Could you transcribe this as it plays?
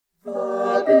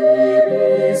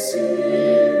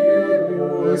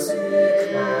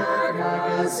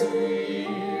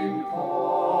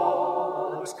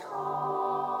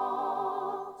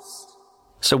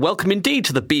So welcome indeed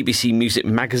to the BBC Music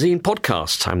Magazine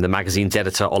podcast. I'm the magazine's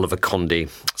editor, Oliver Condy.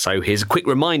 So here's a quick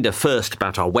reminder first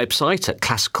about our website at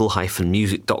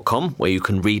classical-music.com, where you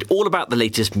can read all about the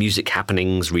latest music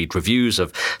happenings, read reviews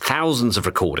of thousands of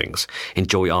recordings,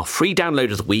 enjoy our free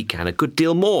download of the week and a good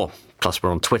deal more. Plus we're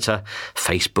on Twitter,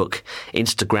 Facebook,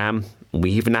 Instagram.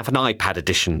 We even have an iPad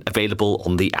edition available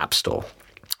on the App Store.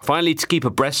 Finally, to keep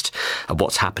abreast of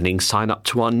what's happening, sign up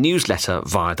to our newsletter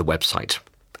via the website.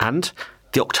 And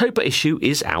the October issue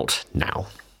is out now.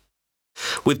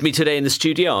 With me today in the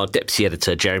studio are Deputy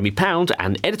Editor Jeremy Pound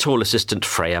and Editorial Assistant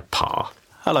Freya Parr.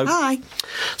 Hello. Hi.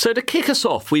 So to kick us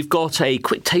off, we've got a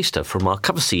quick taster from our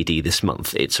cover CD this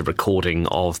month. It's a recording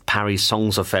of Parry's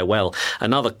Songs of Farewell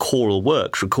and other choral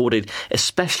works recorded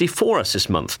especially for us this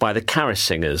month by the Carys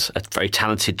Singers, a very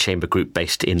talented chamber group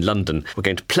based in London. We're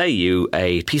going to play you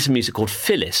a piece of music called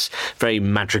Phyllis, very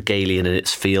madrigalian in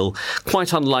its feel,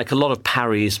 quite unlike a lot of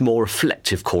Parry's more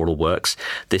reflective choral works.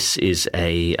 This is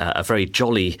a very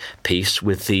jolly piece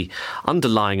with the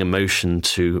underlying emotion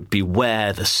to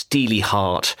beware the steely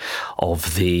heart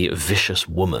of the vicious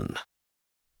woman.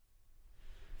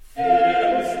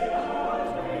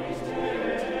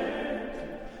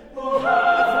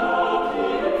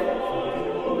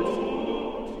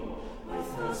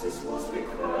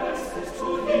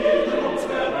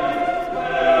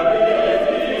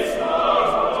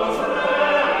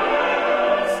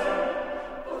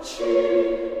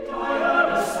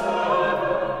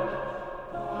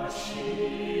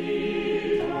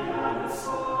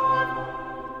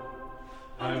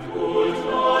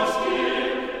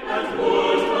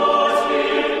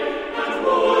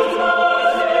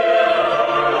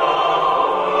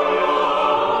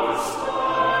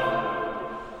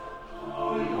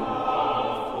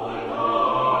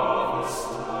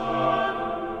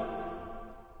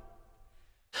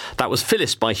 That was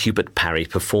Phyllis by Hubert Parry,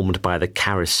 performed by the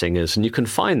Carys Singers, and you can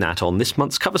find that on this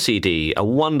month's cover CD, a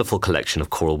wonderful collection of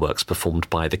choral works performed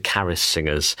by the Carys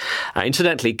Singers.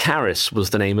 Incidentally, Carys was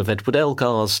the name of Edward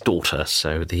Elgar's daughter,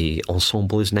 so the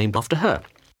ensemble is named after her.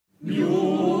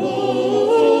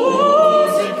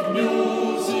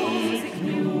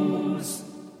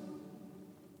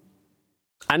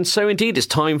 And so indeed it's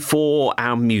time for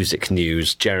our music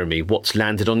news. Jeremy, what's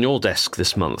landed on your desk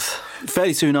this month?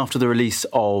 Fairly soon after the release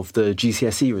of the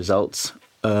GCSE results,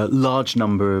 a large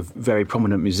number of very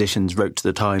prominent musicians wrote to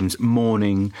the Times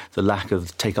mourning the lack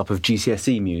of take-up of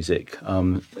GCSE music.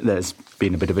 There's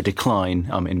been a bit of a decline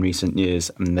in recent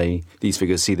years, and these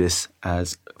figures see this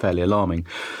as fairly alarming.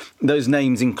 Those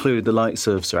names include the likes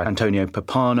of Sir Antonio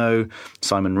Pappano,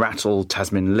 Simon Rattle,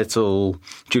 Tasmin Little,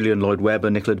 Julian Lloyd-Webber,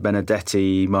 Nicola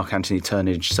Benedetti, Mark Anthony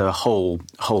Turnage, so a whole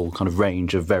kind of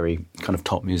range of very kind of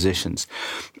top musicians.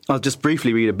 I'll just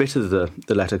briefly read a bit of the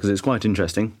letter because it's quite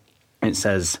interesting. It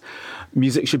says,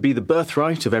 "Music should be the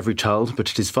birthright of every child, but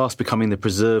it is fast becoming the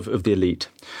preserve of the elite.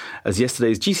 As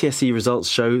yesterday's GCSE results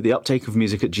show, the uptake of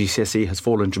music at GCSE has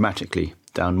fallen dramatically,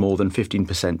 down more than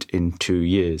 15% in 2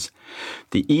 years.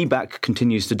 The EBAC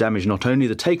continues to damage not only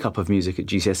the take-up of music at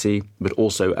GCSE, but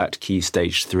also at Key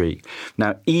Stage 3.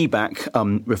 Now, EBAC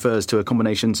refers to a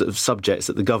combination of subjects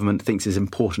that the government thinks is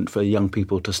important for young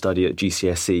people to study at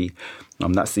GCSE.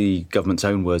 That's the government's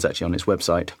own words, actually, on its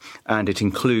website. And it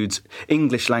includes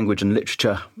English language and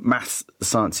literature, maths,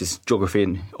 sciences,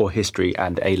 geography or history,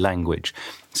 and a language.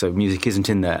 So music isn't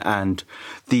in there. And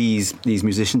these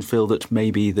musicians feel that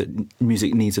maybe that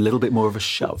music needs a little bit more of a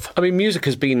shove. I mean, music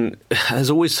has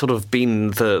always sort of been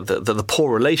the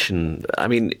poor relation. I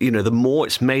mean, you know, the more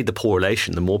it's made the poor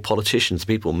relation, the more politicians, the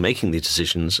people making these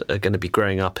decisions are going to be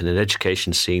growing up in an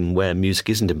education scene where music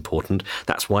isn't important.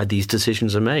 That's why these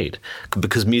decisions are made,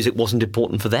 because music wasn't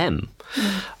important for them.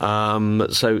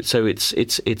 So it's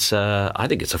I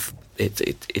think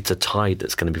it's a tide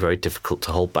that's going to be very difficult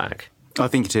to hold back. I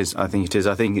think it is. I think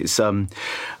it's. And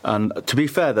to be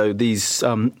fair, though,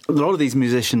 a lot of these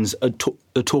musicians are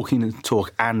talking the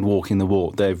talk and walking the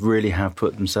walk. They really have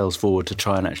put themselves forward to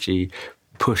try and actually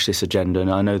push this agenda. And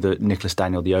I know that Nicholas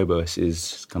Daniel, the oboist,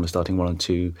 is kind of starting one or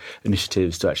two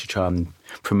initiatives to actually try and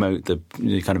promote the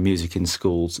kind of music in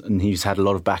schools. And he's had a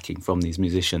lot of backing from these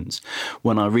musicians.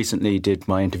 When I recently did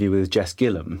my interview with Jess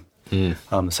Gillam, the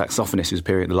saxophonist who was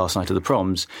appearing at the last night of the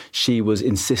proms, she was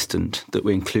insistent that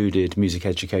we included music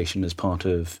education as part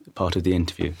of the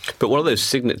interview. But one of those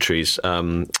signatories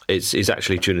is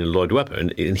actually Julian Lloyd-Webber,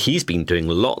 and he's been doing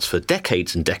lots for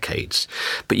decades and decades.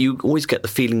 But you always get the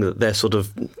feeling that they're sort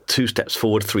of 2 steps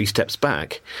forward, 3 steps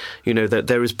back. You know, that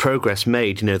there is progress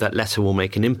made. You know, that letter will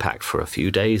make an impact for a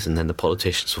few days, and then the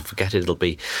politicians will forget it. It'll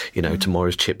be,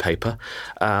 tomorrow's chip paper.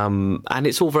 And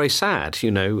it's all very sad,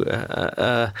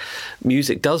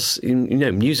 music does,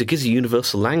 music is a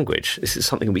universal language. This is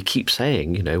something we keep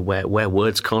saying, where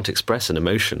words can't express an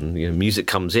emotion. Music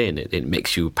comes in, it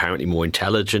makes you apparently more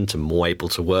intelligent and more able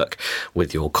to work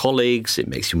with your colleagues. It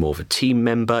makes you more of a team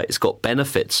member. It's got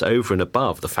benefits over and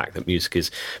above the fact that music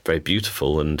is very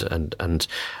beautiful,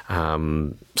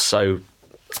 so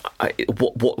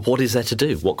what is there to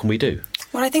do? What can we do?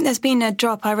 Well, I think there's been a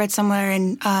drop. I read somewhere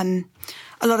in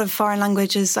a lot of foreign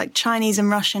languages, like Chinese and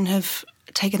Russian, have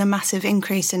taken a massive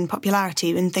increase in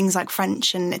popularity, and things like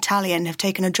French and Italian have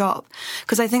taken a drop.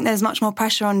 Because I think there's much more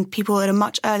pressure on people at a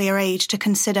much earlier age to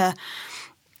consider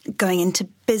going into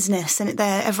business, and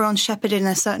everyone's shepherded in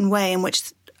a certain way in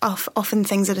which often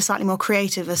things that are slightly more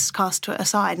creative are cast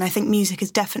aside. And I think music is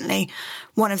definitely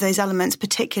one of those elements,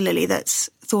 particularly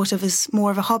that's thought of as more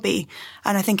of a hobby.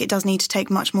 And I think it does need to take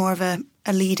much more of a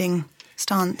leading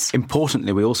stance.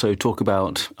 Importantly, we also talk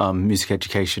about music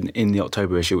education in the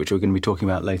October issue, which we're going to be talking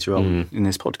about later on in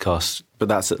this podcast. But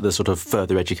that's at the sort of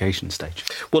further education stage.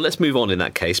 Well, let's move on in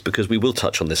that case, because we will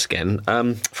touch on this again.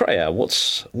 Freya,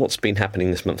 what's been happening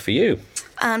this month for you?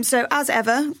 So as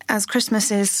ever, as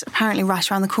Christmas is apparently right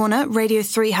around the corner, Radio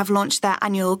 3 have launched their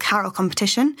annual carol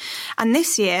competition. And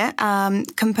this year,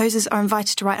 composers are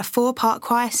invited to write a 4-part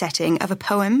choir setting of a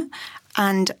poem,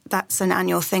 and that's an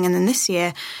annual thing. And then this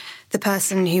year, the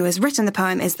person who has written the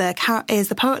poem is the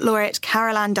poet laureate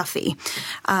Carol Ann Duffy.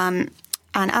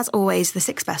 And as always, the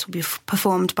 6 best will be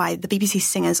performed by the BBC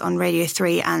singers on Radio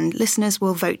 3, and listeners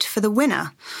will vote for the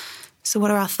winner. So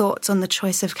what are our thoughts on the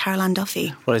choice of Carol Ann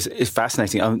Duffy? Well, it's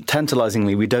fascinating.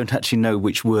 Tantalisingly, we don't actually know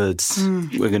which words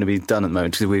we're going to be done at the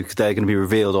moment, because they're going to be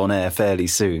revealed on air fairly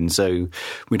soon. So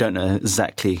we don't know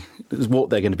exactly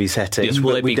what they're going to be setting. Yes,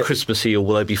 will they be Christmassy, or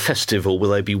will they be festive, or will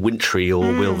they be wintry,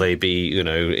 or will they be,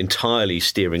 entirely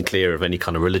steering clear of any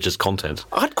kind of religious content?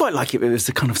 I'd quite like it if it was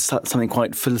kind of something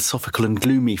quite philosophical and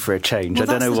gloomy for a change.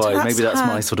 Well, I don't know why. Maybe that's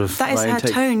my sort of... That is her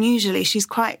tone, usually. She's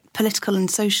quite political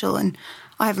and social, and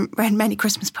I haven't read many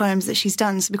Christmas poems that she's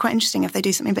done, so it'd be quite interesting if they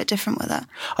do something a bit different with it.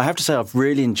 I have to say, I've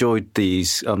really enjoyed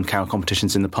these carol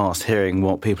competitions in the past, hearing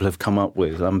what people have come up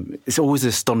with. It's always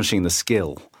astonishing, the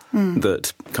skill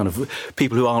that kind of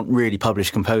people who aren't really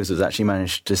published composers actually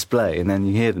manage to display, and then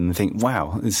you hear them and think,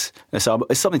 wow, it's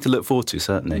something to look forward to,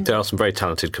 certainly. There are some very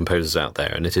talented composers out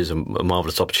there, and it is a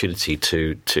marvellous opportunity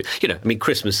to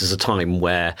Christmas is a time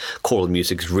where choral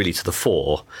music is really to the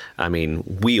fore. I mean,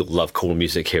 we all love choral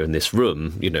music here in this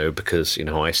room, because,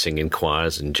 I sing in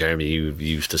choirs, and Jeremy, you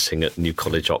used to sing at New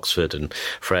College, Oxford, and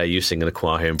Freya, you sing in a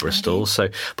choir here in Bristol. So,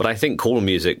 but I think choral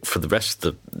music for the rest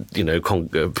of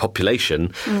the,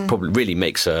 population probably really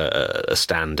makes a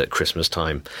stand at Christmas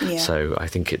time. Yeah. So I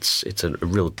think it's a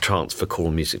real chance for choral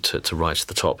music to rise to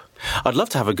the top. I'd love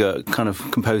to have a go at kind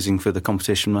of composing for the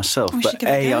competition myself, but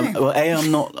I don't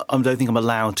think I'm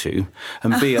allowed to,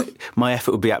 and B, my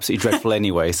effort would be absolutely dreadful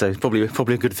anyway. So probably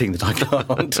a good thing that I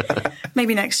can't.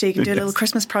 Maybe next year you can do a little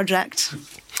Christmas project.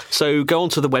 So go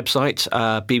onto the website,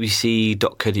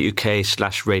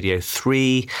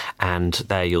 bbc.co.uk/radio3, and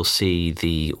there you'll see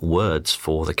the words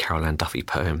for the Carol Ann Duffy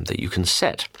poem that you can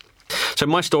set. So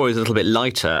my story is a little bit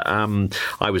lighter.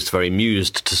 I was very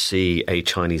amused to see a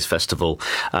Chinese festival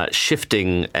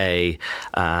shifting a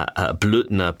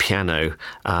Blüthner piano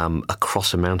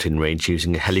across a mountain range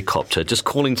using a helicopter, just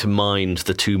calling to mind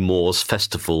the Two Moors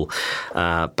Festival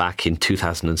back in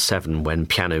 2007, when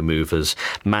piano movers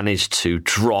managed to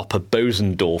drop a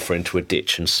Bosendorfer into a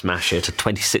ditch and smash it, a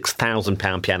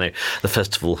 £26,000 piano the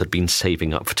festival had been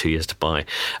saving up for 2 years to buy.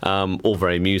 All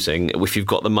very amusing. If you've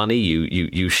got the money,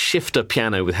 you shift a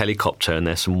piano with helicopter, and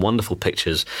there's some wonderful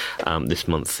pictures this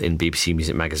month in BBC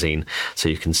Music Magazine, so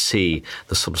you can see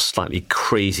the sort of slightly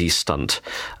crazy stunt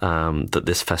that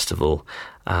this festival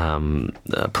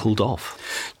pulled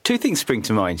off. 2 things spring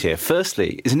to mind here.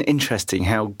 Firstly, isn't it interesting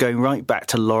how, going right back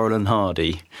to Laurel and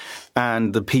Hardy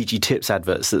and the PG Tips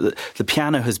adverts, that the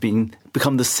piano has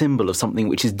become the symbol of something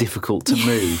which is difficult to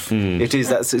move. It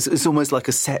is. It's almost like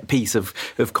a set piece of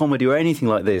comedy or anything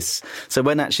like this. So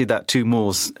when actually that Two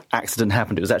Moors accident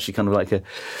happened, it was actually kind of like it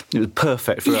was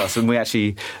perfect for us. And we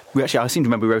actually, I seem to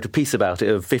remember we wrote a piece about it,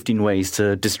 of 15 ways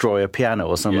to destroy a piano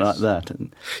or something like that.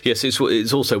 And yes,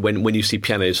 it's also when you see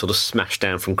pianos sort of smashed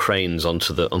down from cranes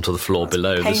onto the floor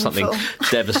below. Painful. There's something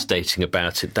devastating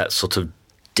about it. That sort of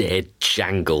dead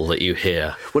jangle that you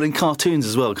hear. Well, in cartoons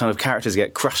as well, kind of characters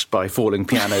get crushed by falling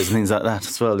pianos and things like that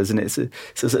as well, isn't it?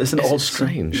 It's an odd,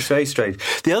 strange. It's very strange.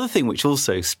 The other thing which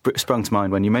also sprung to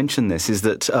mind when you mentioned this is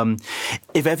that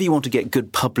if ever you want to get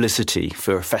good publicity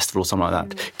for a festival or something like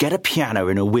that, get a piano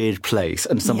in a weird place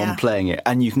and someone playing it,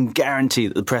 and you can guarantee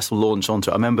that the press will launch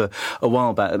onto it. I remember a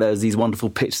while back there was these wonderful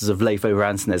pictures of Leif Ove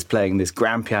Ansnes playing this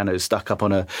grand piano stuck up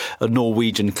on a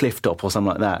Norwegian cliff top or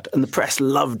something like that, and the press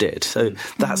loved it. So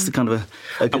that's the kind of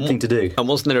a good thing to do. And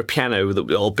wasn't there a piano,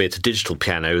 albeit a digital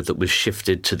piano, that was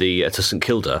shifted to St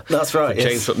Kilda? That's right, yes.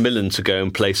 James Macmillan to go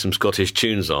and play some Scottish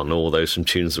tunes on, although some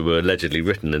tunes that were allegedly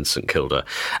written in St Kilda.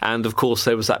 And, of course,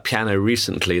 there was that piano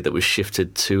recently that was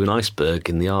shifted to an iceberg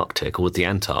in the Arctic, or the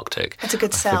Antarctic. That's a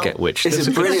good sell. I forget which. It's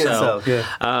a brilliant sell. Yeah.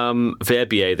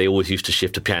 Verbier, they always used to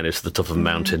shift a piano to the top of a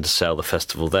mountain to sell the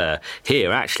festival there.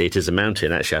 Here, actually, it is a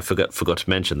mountain. Actually, I forgot to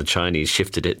mention the Chinese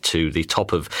shifted it to the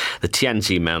top of the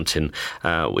Tianji mountain,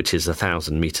 which is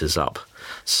 1,000 metres up.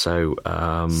 So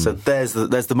there's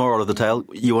the moral of the tale.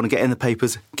 You want to get in the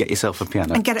papers, get yourself a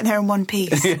piano. And get it there in one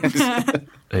piece.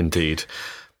 Indeed.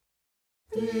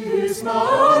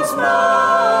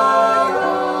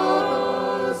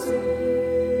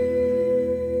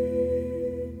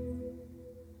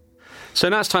 So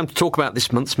now it's time to talk about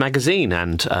this month's magazine,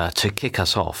 and to kick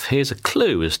us off, here's a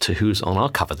clue as to who's on our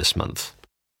cover this month.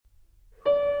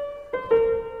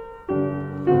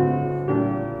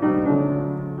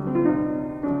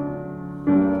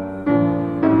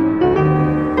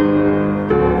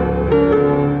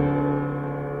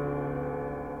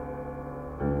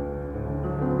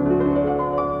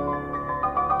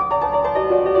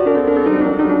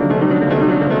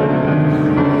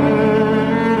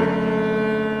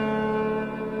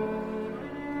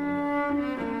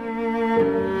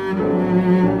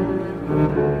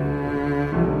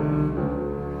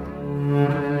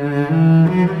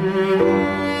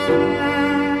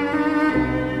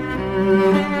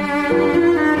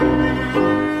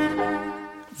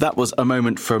 That was a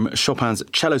moment from Chopin's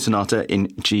Cello Sonata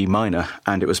in G minor,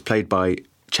 and it was played by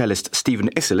cellist Steven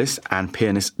Isserlis and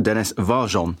pianist Denis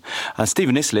Varjon.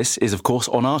 Steven Isserlis is, of course,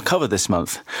 on our cover this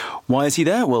month. Why is he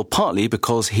there? Well, partly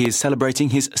because he is celebrating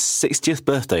his 60th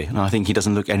birthday, and I think he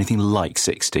doesn't look anything like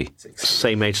 60.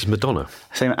 Same age as Madonna.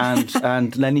 Same,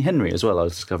 and Lenny Henry as well, I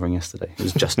was discovering yesterday. He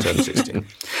was just turned 60.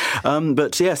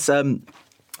 But yes...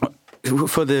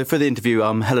 For the interview,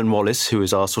 Helen Wallace, who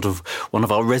is one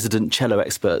of our resident cello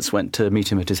experts, went to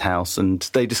meet him at his house, and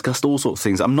they discussed all sorts of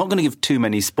things. I'm not going to give too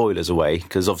many spoilers away,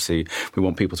 because obviously we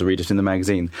want people to read it in the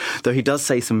magazine. Though he does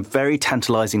say some very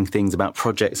tantalising things about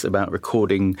projects, about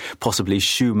recording possibly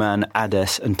Schumann,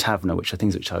 Adès and Tavener, which are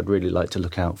things which I'd really like to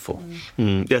look out for.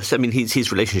 Yes, I mean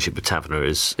his relationship with Tavener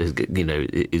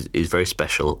is very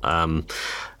special.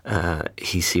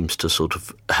 He seems to sort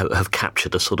of have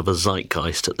captured a sort of a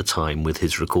zeitgeist at the time with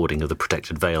his recording of The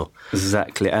Protected Veil.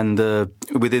 Exactly, and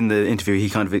within the interview he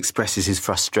kind of expresses his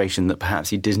frustration that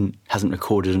perhaps hasn't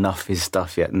recorded enough of his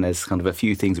stuff yet, and there's kind of a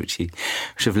few things which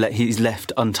he's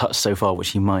left untouched so far, which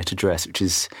he might address, which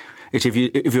if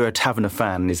you're a Tavener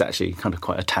fan, is actually kind of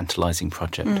quite a tantalising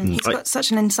project. He's got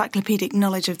such an encyclopedic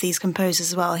knowledge of these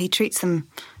composers as well. He treats them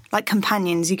like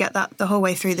companions. You get that the whole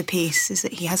way through the piece, is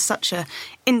that he has such an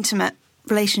intimate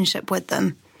relationship with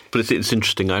them. But it's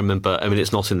interesting. I remember,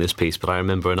 it's not in this piece, but I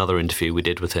remember another interview we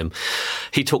did with him.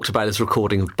 He talked about his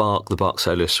recording of Bach, the Bach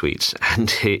solo suites,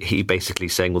 and he basically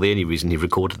saying, well, the only reason he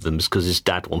recorded them is because his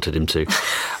dad wanted him to.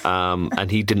 And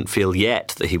he didn't feel yet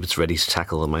that he was ready to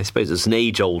tackle them. I suppose it's an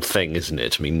age-old thing, isn't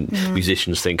it? I mean,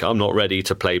 musicians think, I'm not ready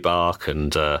to play Bach,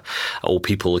 and all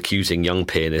people accusing young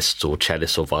pianists or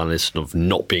cellists or violinists of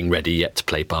not being ready yet to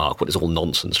play Bach. Well, it's all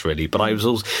nonsense, really. But I was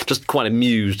also just quite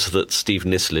amused that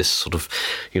Steven Isserlis sort of,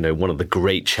 one of the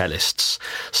great cellists,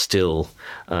 still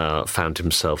found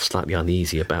himself slightly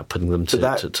uneasy about putting them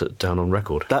down on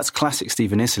record. That's classic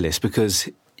Steven Isserlis, because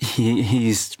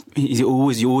you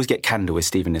always get candour with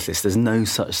Steven Isserlis. There's no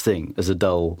such thing as a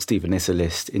dull Steven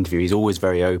Isserlis interview. He's always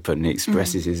very open. He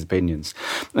expresses his opinions,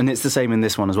 and it's the same in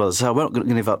this one as well. So I'm not going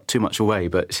to give up too much away,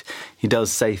 but he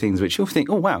does say things which you'll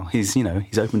think, oh wow, he's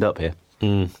opened up here.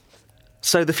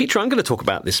 So the feature I'm going to talk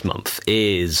about this month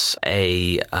is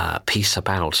a piece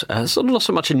about sort of not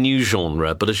so much a new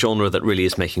genre, but a genre that really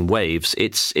is making waves.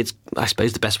 It's I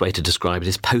suppose the best way to describe it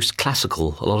is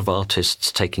post-classical. A lot of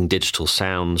artists taking digital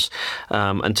sounds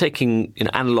and taking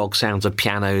analog sounds of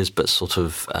pianos, but sort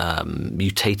of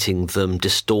mutating them,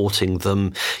 distorting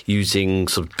them, using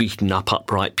sort of beaten up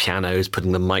upright pianos,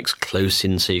 putting the mics close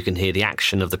in so you can hear the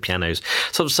action of the pianos.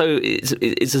 So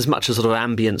it's as much a sort of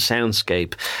ambient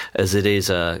soundscape as it is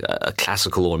a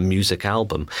classical or a music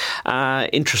album.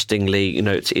 Interestingly,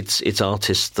 it's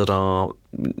artists that are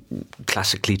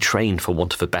classically trained, for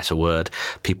want of a better word.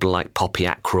 People like Poppy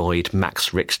Ackroyd,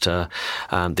 Max Richter,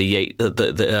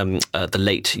 the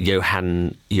late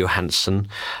Johansson,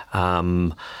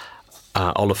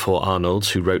 Olafur Arnolds,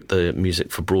 who wrote the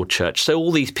music for Broadchurch. So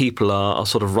all these people are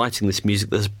sort of writing this music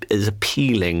that is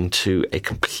appealing to a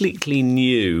completely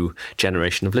new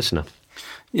generation of listener.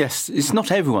 Yes, it's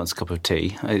not everyone's cup of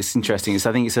tea. It's interesting. I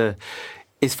think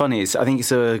it's funny. I think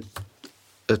it's a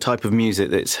type of music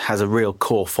that has a real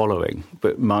core following,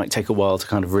 but might take a while to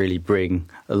kind of really bring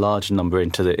a large number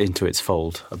into its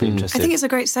fold. I'd be interested. I think it's a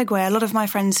great segue. A lot of my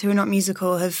friends who are not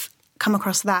musical have come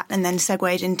across that and then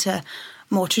segued into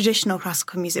more traditional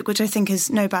classical music, which I think is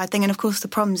no bad thing. And of course, the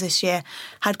proms this year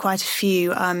had quite a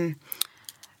few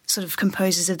sort of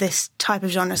composers of this type of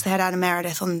genre. So they had Adam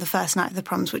Meredith on the first night of the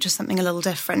proms, which is something a little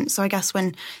different. So I guess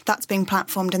when that's being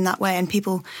platformed in that way, and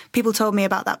people told me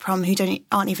about that prom who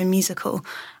aren't even musical,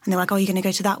 and they're like, "Oh, you're going to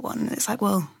go to that one?" And it's like,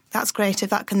 well, that's great if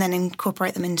that can then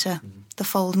incorporate them into the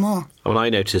fold more. Well, I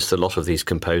noticed a lot of these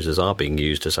composers are being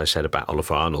used, as I said about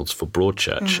Olafur Arnolds, for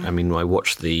Broadchurch. I mean, I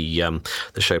watched the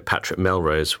show Patrick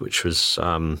Melrose, which was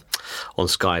on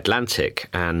Sky Atlantic,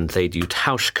 and they do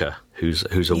Tauschke,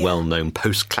 who's a well-known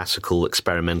post-classical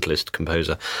experimentalist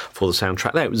composer for the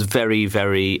soundtrack there. It was very,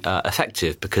 very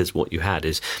effective, because what you had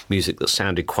is music that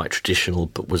sounded quite traditional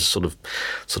but was sort of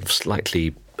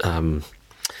slightly...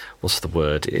 what's the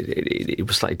word? It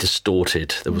was slightly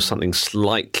distorted. There was something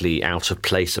slightly out of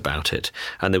place about it,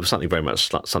 and there was something very much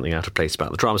something out of place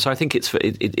about the drama. So I think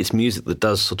it's music that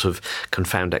does sort of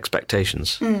confound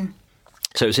expectations.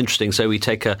 So it's interesting. So we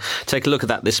take a look at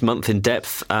that this month in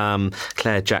depth.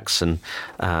 Claire Jackson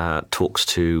talks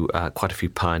to quite a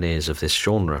few pioneers of this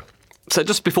genre. So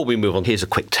just before we move on, here's a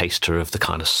quick taster of the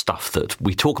kind of stuff that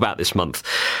we talk about this month.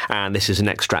 And this is an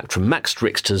extract from Max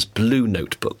Richter's Blue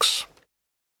Notebooks.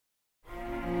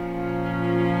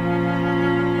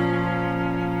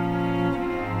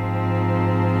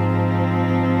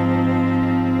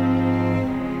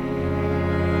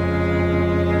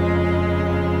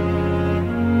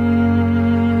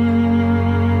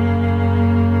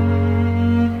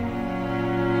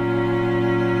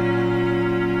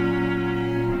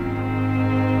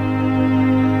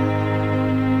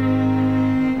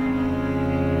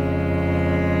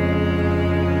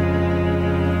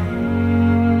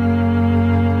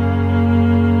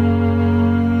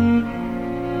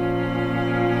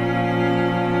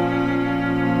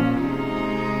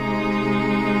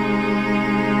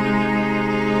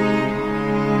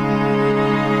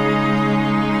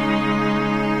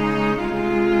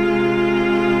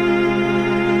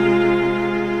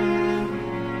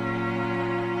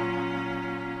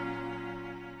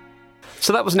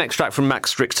 So that was an extract from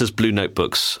Max Richter's Blue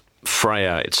Notebooks.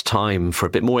 Freya, it's time for a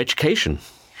bit more education.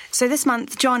 So this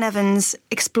month, John Evans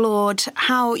explored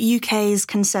how UK's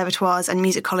conservatoires and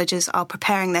music colleges are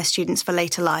preparing their students for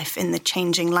later life in the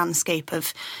changing landscape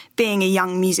of being a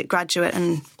young music graduate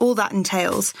and all that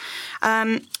entails.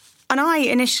 And I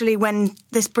initially, when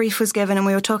this brief was given and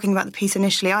we were talking about the piece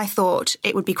initially, I thought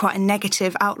it would be quite a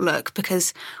negative outlook,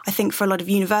 because I think for a lot of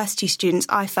university students,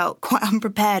 I felt quite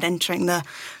unprepared entering the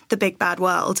big bad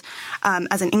world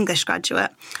as an English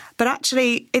graduate. But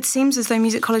actually, it seems as though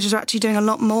music colleges are actually doing a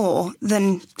lot more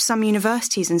than some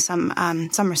universities in some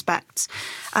respects.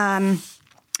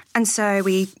 And so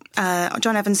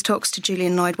John Evans talks to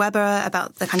Julian Lloyd-Webber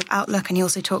about the kind of outlook, and he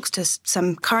also talks to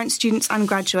some current students and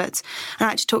graduates. And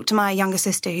I actually talked to my younger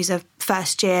sister, who's a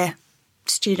first-year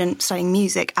student studying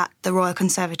music at the Royal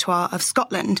Conservatoire of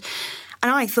Scotland. And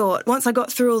I thought, once I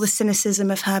got through all the cynicism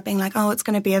of her being like, oh, it's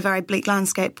going to be a very bleak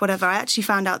landscape, whatever, I actually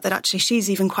found out that actually she's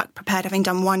even quite prepared, having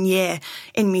done 1 year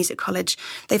in music college.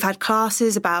 They've had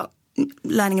classes about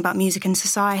learning about music and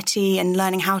society and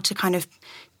learning how to kind of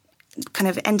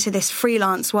enter this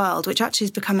freelance world, which actually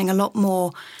is becoming a lot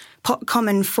more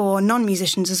common for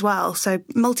non-musicians as well. So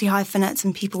multi-hyphenates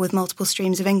and people with multiple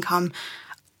streams of income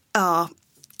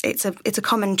it's a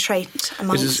common trait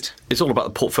amongst... It's all about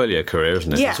the portfolio career,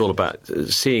 isn't it? Yeah. It's all about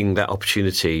seeing that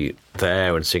opportunity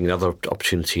there and seeing another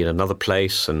opportunity in another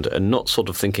place, and not sort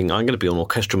of thinking, I'm going to be an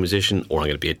orchestral musician, or I'm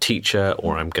going to be a teacher,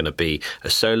 or I'm going to be a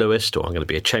soloist, or I'm going to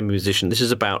be a chamber musician. This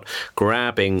is about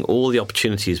grabbing all the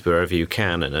opportunities wherever you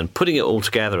can and putting it all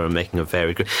together and making a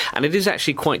very good... And it is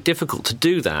actually quite difficult to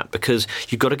do that, because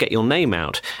you've got to get your name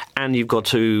out, and you've got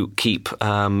to keep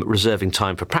reserving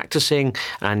time for practicing,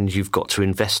 and you've got to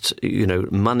invest,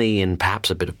 money in perhaps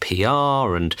a bit of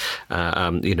PR and,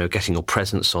 getting your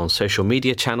presence on social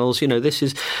media channels.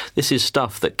 course, this is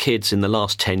stuff that kids in the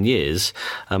last 10 years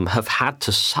have had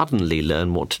to suddenly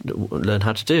learn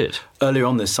how to do it. Earlier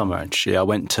on this summer, actually, I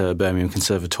went to Birmingham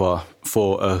Conservatoire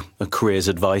for a careers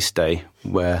advice day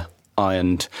where I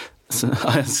and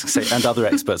other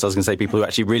experts, I was going to say people who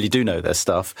actually really do know their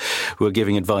stuff, who were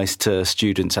giving advice to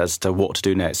students as to what to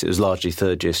do next. It was largely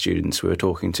third-year students we were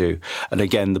talking to. And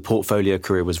again, the portfolio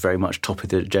career was very much top of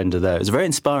the agenda there. It was a very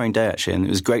inspiring day, actually, and it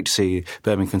was great to see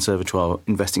Birmingham Conservatoire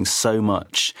investing so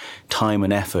much time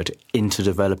and effort into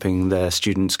developing their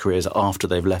students' careers after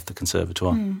they've left the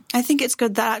conservatoire. I think it's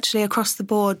good that actually across the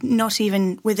board, not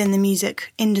even within the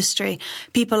music industry,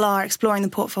 people are exploring the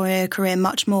portfolio career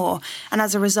much more. And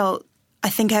as a result, I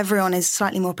think everyone is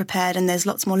slightly more prepared, and there's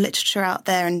lots more literature out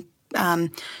there and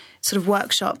sort of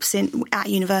workshops at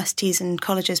universities and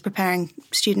colleges preparing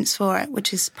students for it,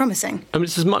 which is promising. I mean,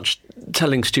 it's as much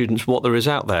telling students what there is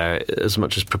out there as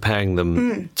much as preparing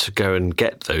them to go and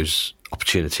get those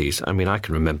opportunities. I mean, I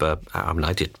can remember,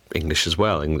 I did English as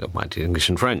well. I did English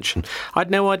and French, and I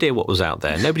had no idea what was out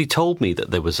there. Nobody told me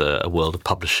that there was a world of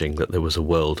publishing, that there was a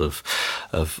world of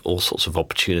all sorts of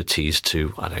opportunities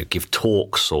to, give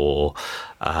talks or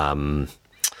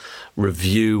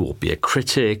review or be a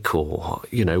critic or,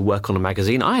 work on a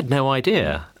magazine. I had no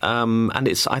idea. And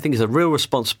I think it's a real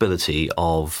responsibility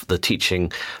of the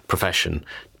teaching profession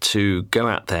to go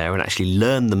out there and actually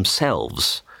learn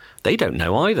themselves. They don't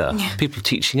know either. Yeah. People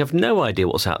teaching have no idea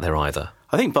what's out there either.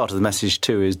 I think part of the message,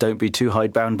 too, is don't be too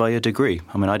hidebound by your degree.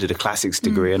 I mean, I did a classics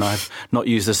degree and I've not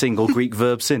used a single Greek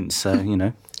verb since,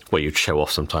 Well, you'd show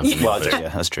off sometimes. Well, yeah,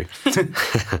 that's true.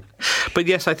 But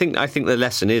yes, I think the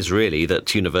lesson is really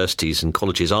that universities and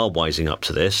colleges are wising up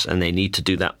to this, and they need to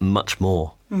do that much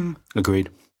more.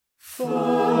 Agreed.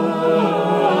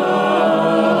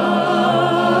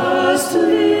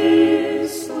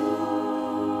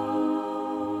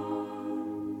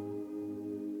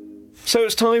 So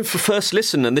it's time for First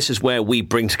Listen, and this is where we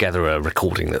bring together a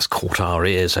recording that's caught our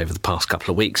ears over the past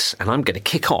couple of weeks. And I'm going to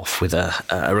kick off with a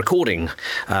recording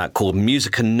called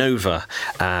Musica Nova.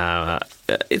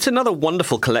 It's another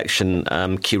wonderful collection,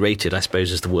 curated, I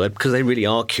suppose is the word, because they really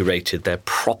are curated. They're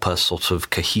proper sort of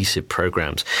cohesive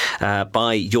programmes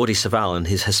by Jordi Savall and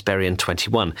his Hesperian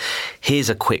 21. Here's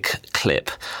a quick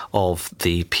clip of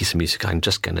the piece of music I'm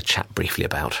just going to chat briefly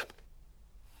about.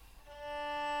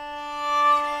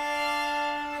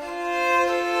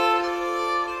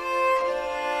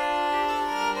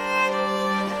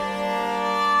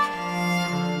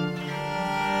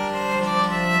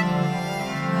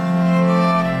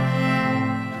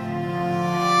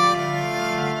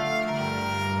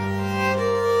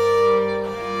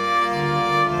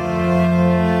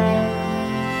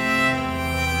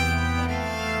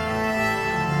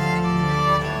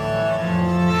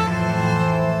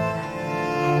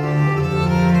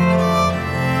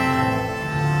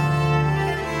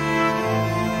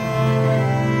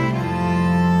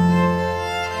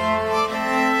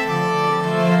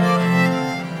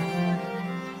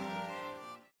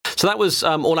 So that was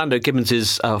Orlando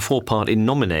Gibbons' four-part In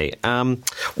Nomine.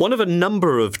 One of a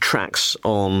number of tracks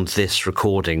on this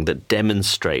recording that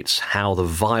demonstrates how the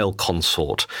viol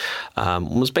consort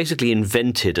was basically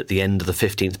invented at the end of the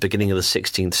 15th, beginning of the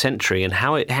 16th century, and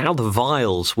how the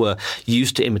viols were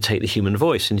used to imitate the human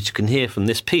voice. And as you can hear from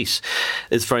this piece,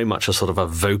 it's very much a sort of a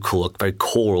vocal, a very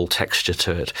choral texture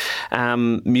to it.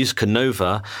 Musica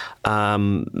Nova,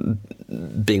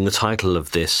 being the title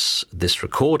of this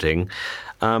recording,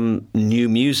 new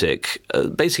music,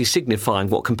 basically signifying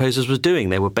what composers were doing.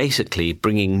 They were basically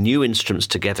bringing new instruments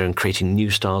together and creating new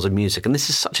styles of music. And this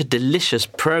is such a delicious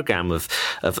program of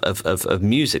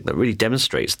music that really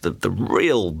demonstrates the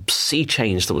real sea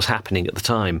change that was happening at the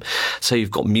time. So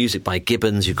you've got music by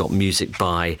Gibbons, you've got music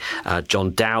by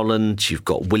John Dowland, you've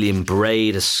got William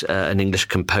Braid, an English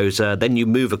composer. Then you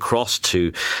move across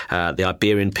to the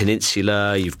Iberian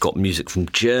Peninsula. You've got music from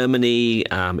Germany,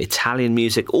 Italian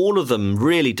music, all of them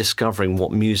really discovering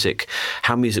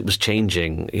how music was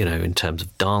changing, in terms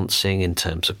of dancing, in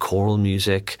terms of choral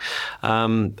music.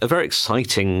 A very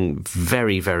exciting,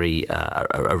 very, very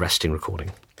arresting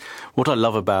recording. What I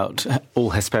love about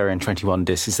all Hesperian 21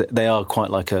 discs is that they are quite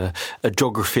like a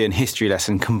geography and history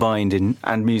lesson combined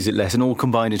and music lesson, all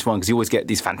combined into one, because you always get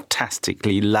these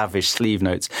fantastically lavish sleeve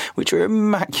notes, which are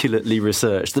immaculately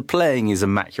researched. The playing is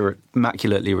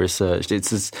immaculately researched.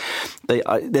 They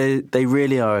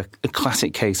really are a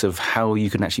classic case of how you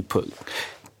can actually put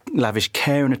lavish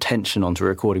care and attention onto a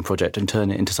recording project and turn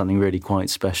it into something really quite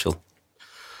special.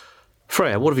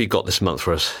 Freya, what have you got this month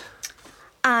for us?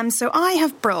 So I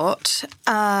have brought,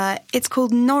 it's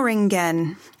called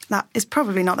Norringen that is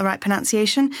probably not the right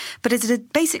pronunciation, but it's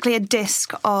basically a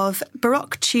disc of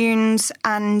Baroque tunes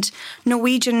and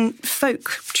Norwegian folk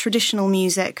traditional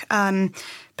music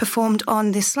performed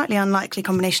on this slightly unlikely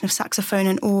combination of saxophone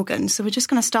and organ. So we're just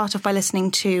going to start off by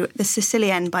listening to The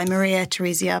Sicilienne by Maria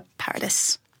Theresia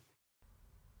Paradis.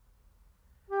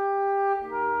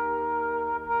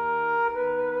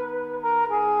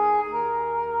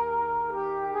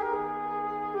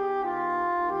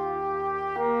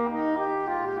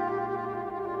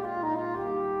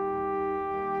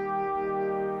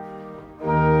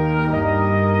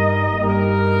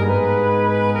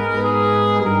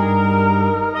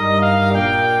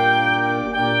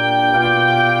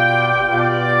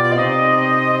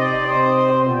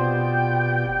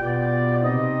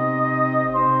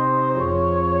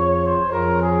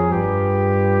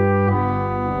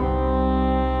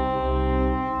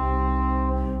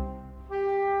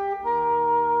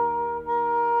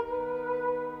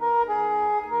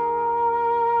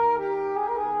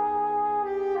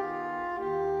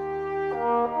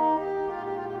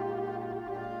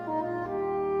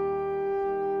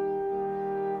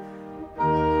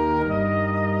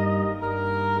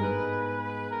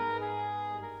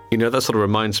 You know, that sort of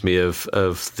reminds me of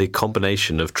the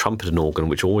combination of trumpet and organ,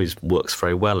 which always works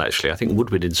very well, actually. I think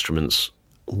woodwind instruments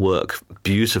work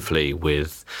beautifully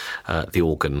with the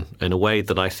organ in a way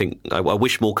that I think I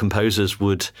wish more composers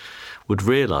would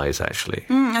realise, actually.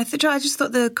 I just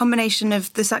thought the combination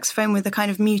of the saxophone with the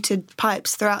kind of muted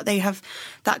pipes throughout, they have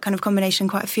that kind of combination in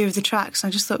quite a few of the tracks. I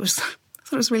just thought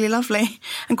it was really lovely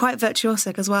and quite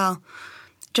virtuosic as well.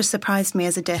 Just surprised me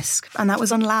as a disc. And that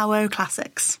was on Lawo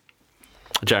Classics.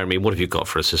 Jeremy, what have you got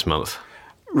for us this month?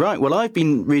 Right, well, I've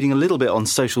been reading a little bit on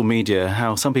social media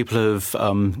how some people have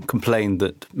complained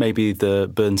that maybe the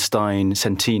Bernstein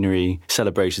centenary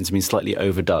celebrations have been slightly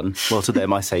overdone. Well, to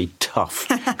them I say tough,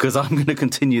 because I'm going to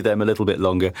continue them a little bit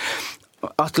longer.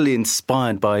 Utterly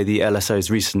inspired by the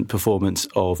LSO's recent performance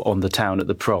of On the Town at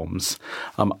the Proms,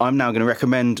 I'm now going to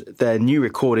recommend their new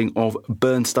recording of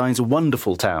Bernstein's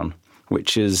Wonderful Town,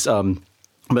 which is...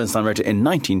 Bernstein wrote it in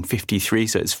 1953,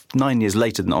 so it's 9 years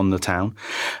later than On the Town.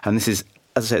 And this is,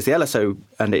 as I say, it's the LSO,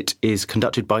 and it is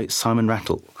conducted by Simon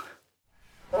Rattle.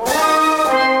 Chapter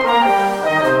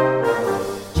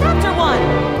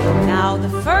 1. Now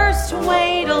the first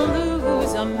way to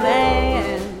lose a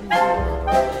man.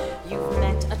 You've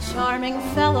met a charming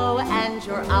fellow and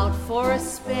you're out for a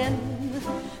spin.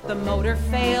 The motor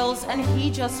fails and he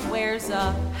just wears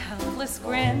a helpless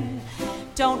grin.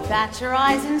 Don't bat your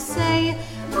eyes and say,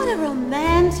 what a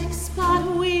romantic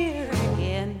spot we're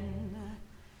in.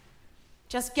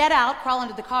 Just get out, crawl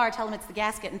under the car, tell him it's the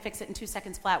gasket, and fix it in 2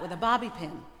 seconds flat with a bobby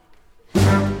pin.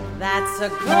 That's a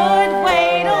good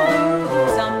way to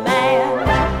lose a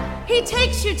man. He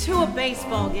takes you to a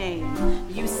baseball game.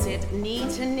 You sit knee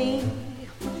to knee.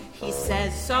 He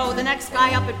says, so the next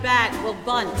guy up at bat will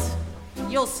bunt.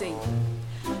 You'll see.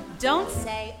 Don't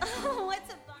say, oh,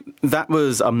 it's a bunt. That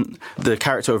was the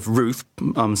character of Ruth,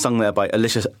 sung there by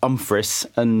Alicia Umphris.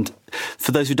 And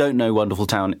for those who don't know Wonderful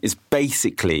Town, it's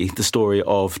basically the story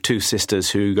of two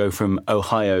sisters who go from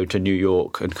Ohio to New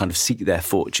York and kind of seek their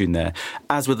fortune there.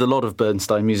 As with a lot of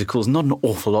Bernstein musicals, not an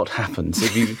awful lot happens.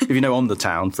 If you know On the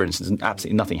Town, for instance,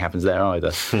 absolutely nothing happens there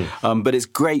either. But it's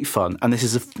great fun, and this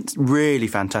is a really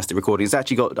fantastic recording. It's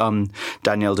actually got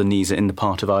Danielle Denise in the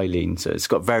part of Eileen, so it's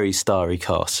got very starry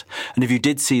cast. And if you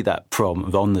did see that prom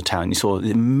of On the Town, you saw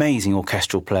the amazing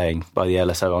orchestral playing by the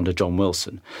LSO under John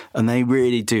Wilson, and they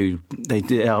really do.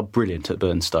 They are brilliant at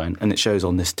Bernstein, and it shows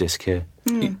on this disc here.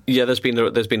 Yeah, there's been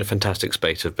a fantastic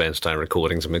spate of Bernstein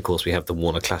recordings. I mean, of course, we have the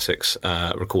Warner Classics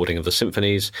recording of the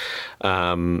symphonies.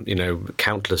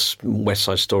 Countless West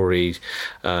Side Story,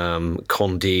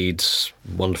 Candide's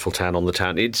Wonderful Town, On the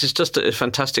Town. It's just a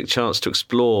fantastic chance to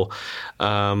explore,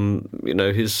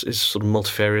 his sort of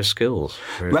multifarious skills.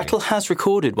 Really. Rattle has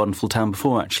recorded Wonderful Town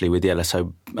before, actually, with the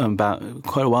LSO about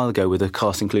quite a while ago with a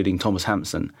cast including Thomas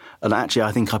Hampson. And actually,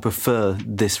 I think I prefer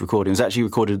this recording. It was actually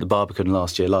recorded at the Barbican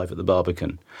last year, live at the Barbican.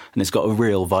 And it's got a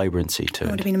real vibrancy to it.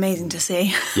 It would have been amazing to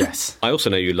see. Yes. I also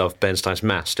know you love Bernstein's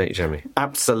Mass, don't you, Jeremy?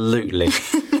 Absolutely.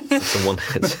 That's the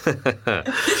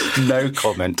one. No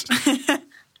comment.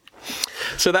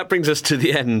 So that brings us to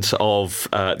the end of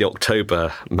the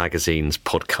October Magazine's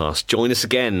podcast. Join us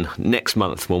again next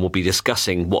month when we'll be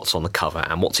discussing what's on the cover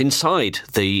and what's inside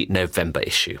the November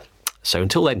issue. So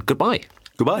until then, goodbye.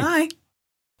 Goodbye. Bye.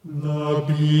 The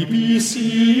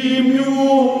BBC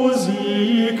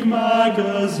Music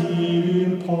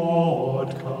Magazine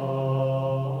Podcast.